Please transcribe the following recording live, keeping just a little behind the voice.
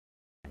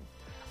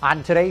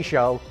On today's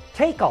show,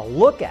 take a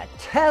look at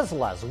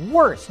Tesla's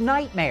worst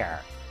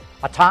nightmare.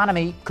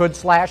 Autonomy could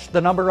slash the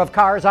number of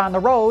cars on the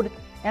road,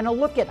 and a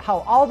look at how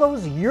all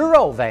those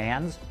Euro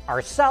vans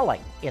are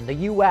selling in the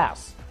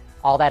U.S.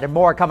 All that and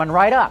more coming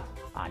right up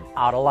on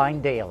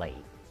Autoline Daily.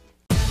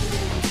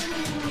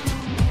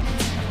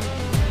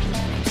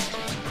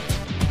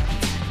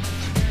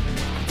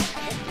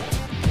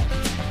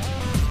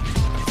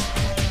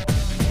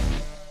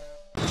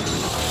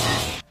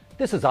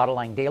 This is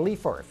Autoline Daily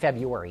for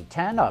February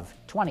 10 of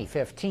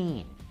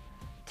 2015.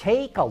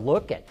 Take a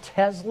look at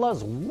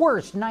Tesla's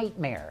worst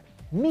nightmare.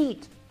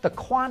 Meet the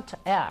Quant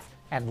F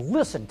and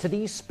listen to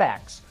these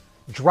specs.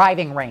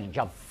 Driving range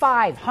of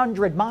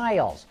 500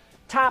 miles,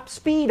 top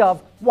speed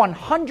of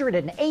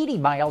 180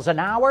 miles an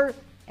hour,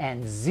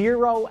 and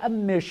zero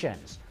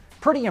emissions.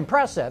 Pretty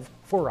impressive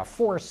for a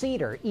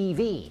four-seater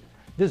EV.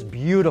 This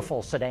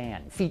beautiful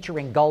sedan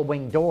featuring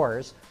gull-wing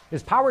doors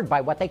is powered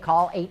by what they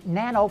call a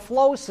nano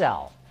flow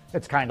cell.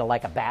 It's kind of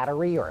like a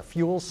battery or a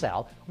fuel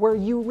cell where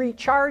you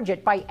recharge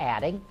it by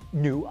adding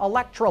new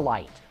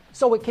electrolyte,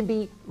 so it can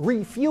be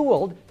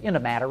refueled in a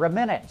matter of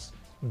minutes.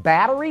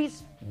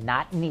 Batteries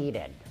not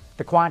needed.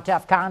 The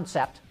Quant-F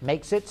concept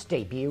makes its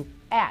debut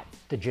at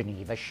the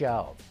Geneva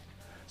show.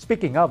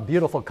 Speaking of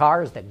beautiful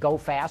cars that go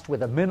fast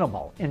with a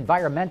minimal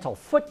environmental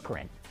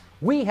footprint,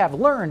 we have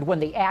learned when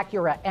the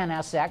Acura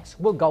NSX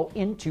will go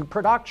into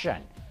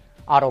production.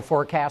 Auto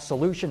Forecast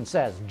Solutions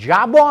says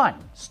Job 1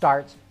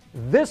 starts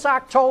this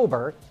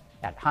October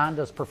at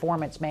Honda's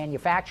Performance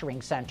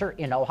Manufacturing Center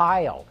in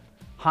Ohio.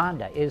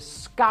 Honda is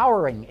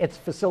scouring its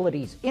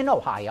facilities in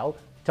Ohio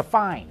to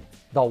find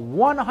the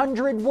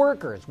 100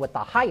 workers with the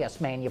highest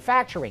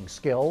manufacturing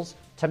skills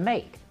to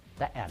make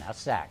the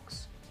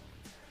NSX.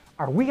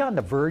 Are we on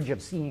the verge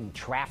of seeing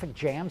traffic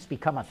jams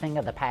become a thing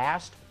of the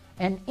past?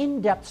 An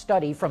in-depth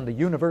study from the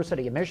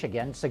University of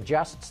Michigan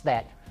suggests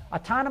that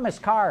autonomous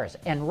cars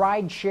and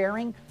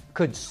ride-sharing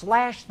could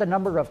slash the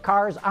number of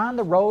cars on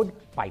the road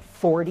by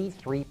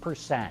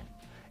 43%.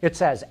 It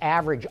says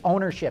average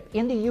ownership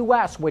in the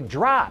U.S. would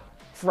drop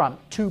from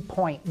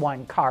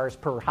 2.1 cars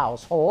per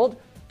household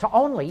to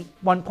only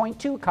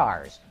 1.2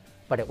 cars.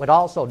 But it would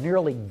also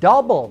nearly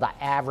double the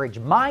average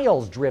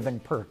miles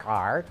driven per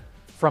car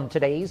from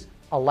today's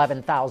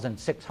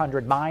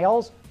 11,600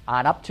 miles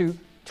on up to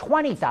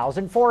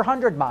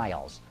 20,400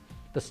 miles.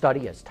 The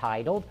study is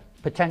titled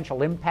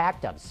Potential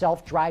Impact of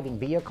Self-Driving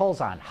Vehicles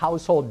on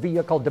Household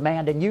Vehicle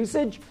Demand and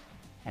Usage,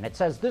 and it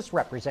says this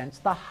represents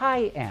the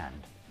high end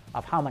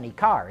of how many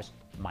cars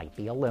might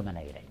be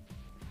eliminated.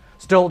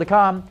 Still to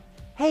come,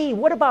 hey,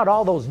 what about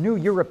all those new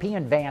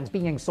European vans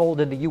being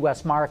sold in the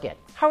U.S. market?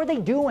 How are they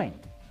doing?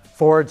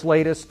 Ford's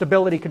latest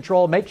stability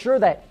control makes sure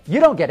that you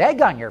don't get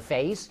egg on your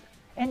face.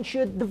 And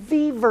should the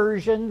V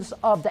versions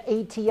of the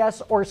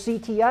ATS or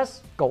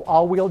CTS go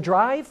all-wheel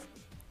drive?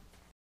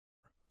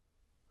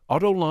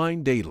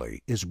 Autoline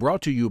Daily is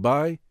brought to you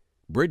by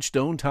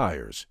Bridgestone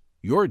Tires,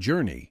 your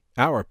journey,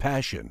 our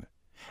passion,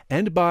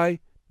 and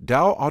by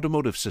Dow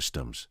Automotive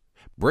Systems,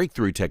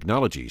 breakthrough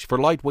technologies for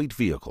lightweight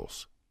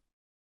vehicles.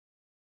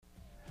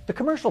 The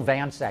commercial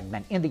van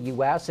segment in the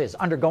U.S. is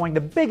undergoing the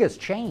biggest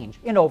change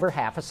in over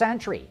half a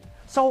century.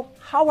 So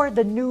how are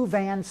the new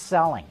vans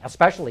selling,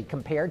 especially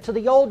compared to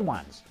the old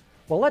ones?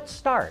 Well, let's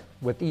start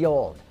with the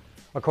old.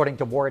 According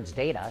to Ward's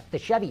data, the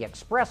Chevy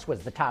Express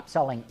was the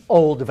top-selling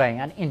old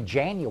van in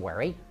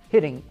January,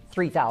 hitting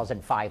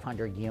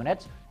 3,500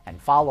 units,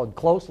 and followed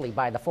closely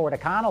by the Ford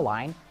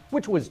Econoline,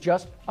 which was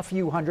just a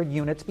few hundred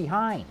units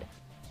behind.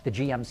 The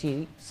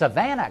GMC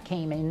Savannah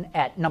came in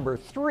at number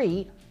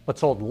 3, but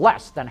sold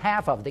less than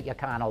half of the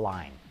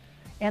Econoline.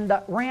 And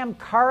the Ram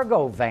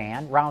Cargo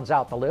van rounds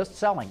out the list,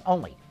 selling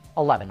only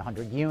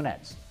 1,100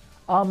 units.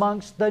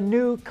 Amongst the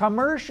new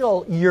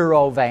commercial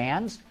Euro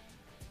vans,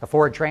 the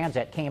Ford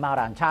Transit came out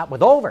on top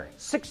with over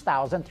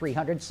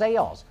 6,300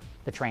 sales.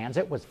 The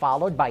Transit was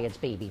followed by its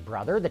baby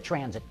brother, the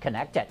Transit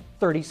Connect, at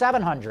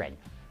 3,700.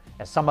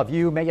 As some of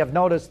you may have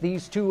noticed,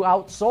 these two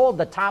outsold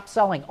the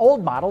top-selling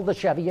old model, the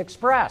Chevy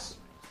Express.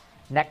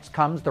 Next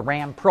comes the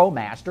Ram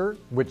ProMaster,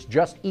 which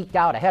just eked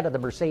out ahead of the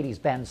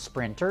Mercedes-Benz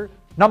Sprinter.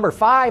 Number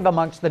 5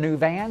 amongst the new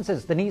vans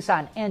is the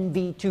Nissan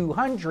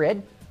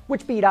NV200,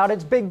 which beat out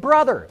its big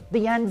brother,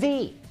 the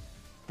NV.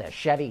 The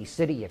Chevy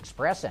City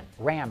Express and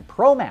Ram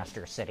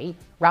ProMaster City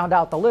round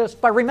out the list,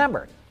 but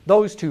remember,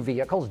 those two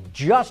vehicles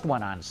just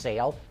went on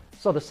sale,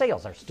 so the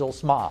sales are still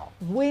small.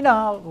 We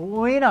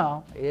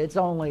know, it's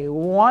only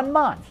 1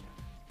 month,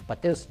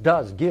 but this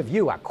does give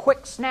you a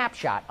quick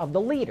snapshot of the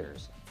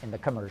leaders in the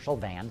commercial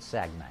van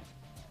segment.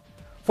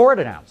 Ford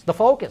announced the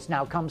Focus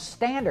now comes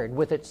standard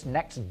with its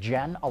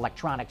next-gen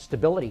electronic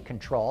stability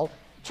control.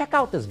 Check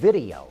out this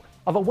video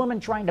of a woman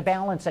trying to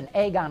balance an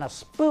egg on a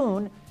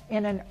spoon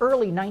in an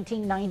early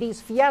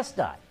 1990s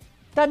Fiesta.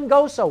 Doesn't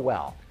go so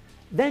well.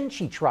 Then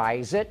she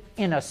tries it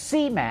in a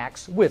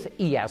C-Max with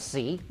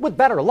ESC, with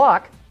better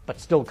luck,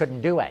 but still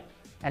couldn't do it.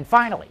 And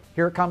finally,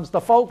 here comes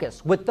the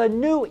Focus with the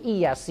new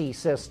ESC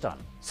system.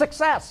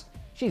 Success!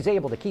 She's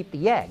able to keep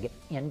the egg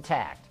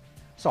intact.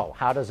 So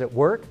how does it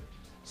work?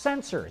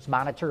 Sensors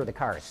monitor the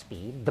car's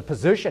speed, the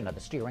position of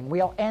the steering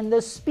wheel, and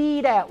the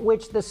speed at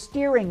which the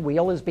steering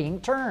wheel is being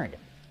turned.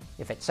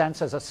 If it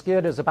senses a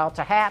skid is about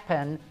to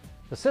happen,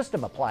 the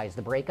system applies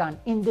the brake on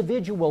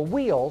individual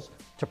wheels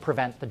to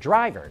prevent the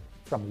driver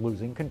from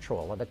losing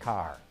control of the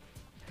car.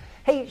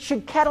 Hey,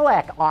 should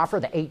Cadillac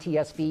offer the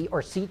ATS-V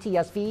or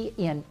CTS-V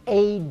in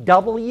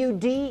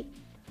AWD?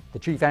 The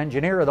chief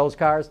engineer of those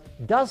cars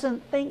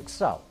doesn't think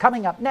so.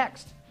 Coming up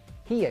next,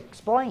 he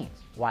explains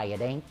why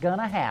it ain't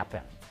gonna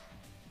happen.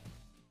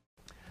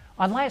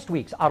 On last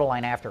week's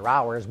Autoline After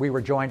Hours, we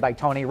were joined by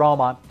Tony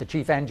Roma, the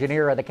chief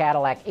engineer of the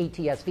Cadillac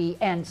ATS-V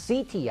and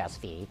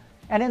CTS-V,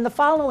 and in the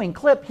following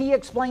clip, he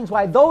explains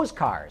why those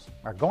cars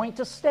are going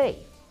to stay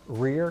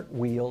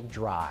rear-wheel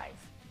drive.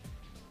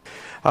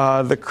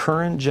 The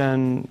current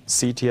gen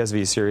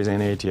CTS-V series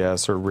and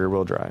ATS are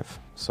rear-wheel drive,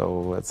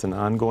 so it's an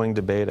ongoing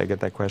debate. I get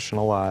that question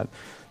a lot.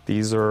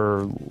 These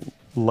are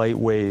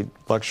lightweight,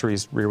 luxury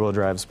rear-wheel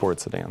drive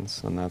sports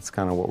sedans, and that's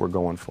kind of what we're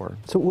going for.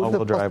 So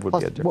all-wheel drive would be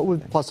a different what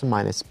would thing. plus and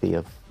minus be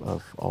of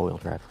all-wheel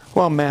drive?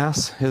 Well,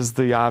 mass is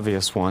the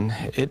obvious one.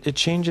 It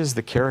changes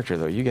the character,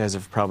 though. You guys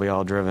have probably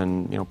all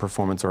driven,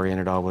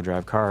 performance-oriented all-wheel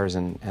drive cars,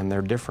 and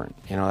they're different.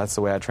 That's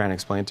the way I try and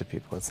explain to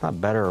people. It's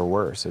not better or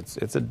worse.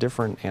 It's a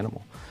different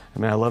animal. I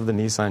mean, I love the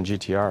Nissan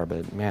GTR,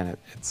 but man,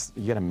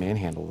 you got to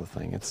manhandle the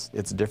thing. It's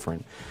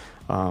different.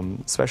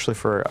 Especially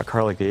for a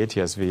car like the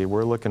ATS-V,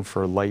 we're looking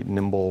for light,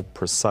 nimble,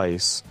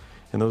 precise,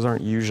 and those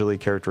aren't usually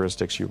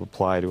characteristics you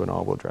apply to an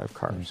all-wheel drive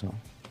car. So.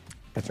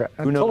 That's right.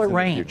 Who knows Until it in the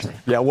rains. future?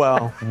 Yeah,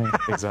 well,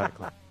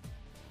 exactly.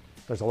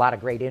 There's a lot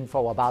of great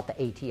info about the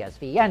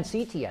ATS-V and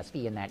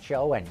CTS-V in that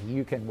show, and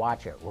you can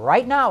watch it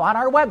right now on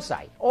our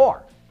website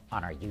or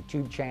on our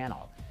YouTube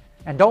channel.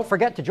 And don't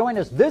forget to join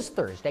us this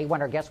Thursday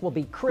when our guest will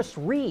be Chris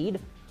Reed,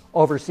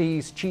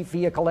 overseas chief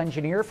vehicle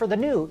engineer for the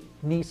new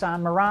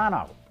Nissan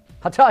Murano.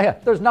 I'll tell you,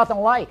 there's nothing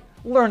like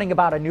learning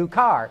about a new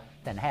car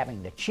than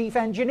having the chief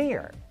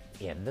engineer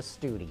in the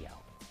studio.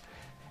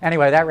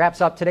 Anyway, that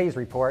wraps up today's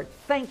report.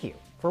 Thank you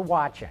for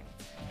watching.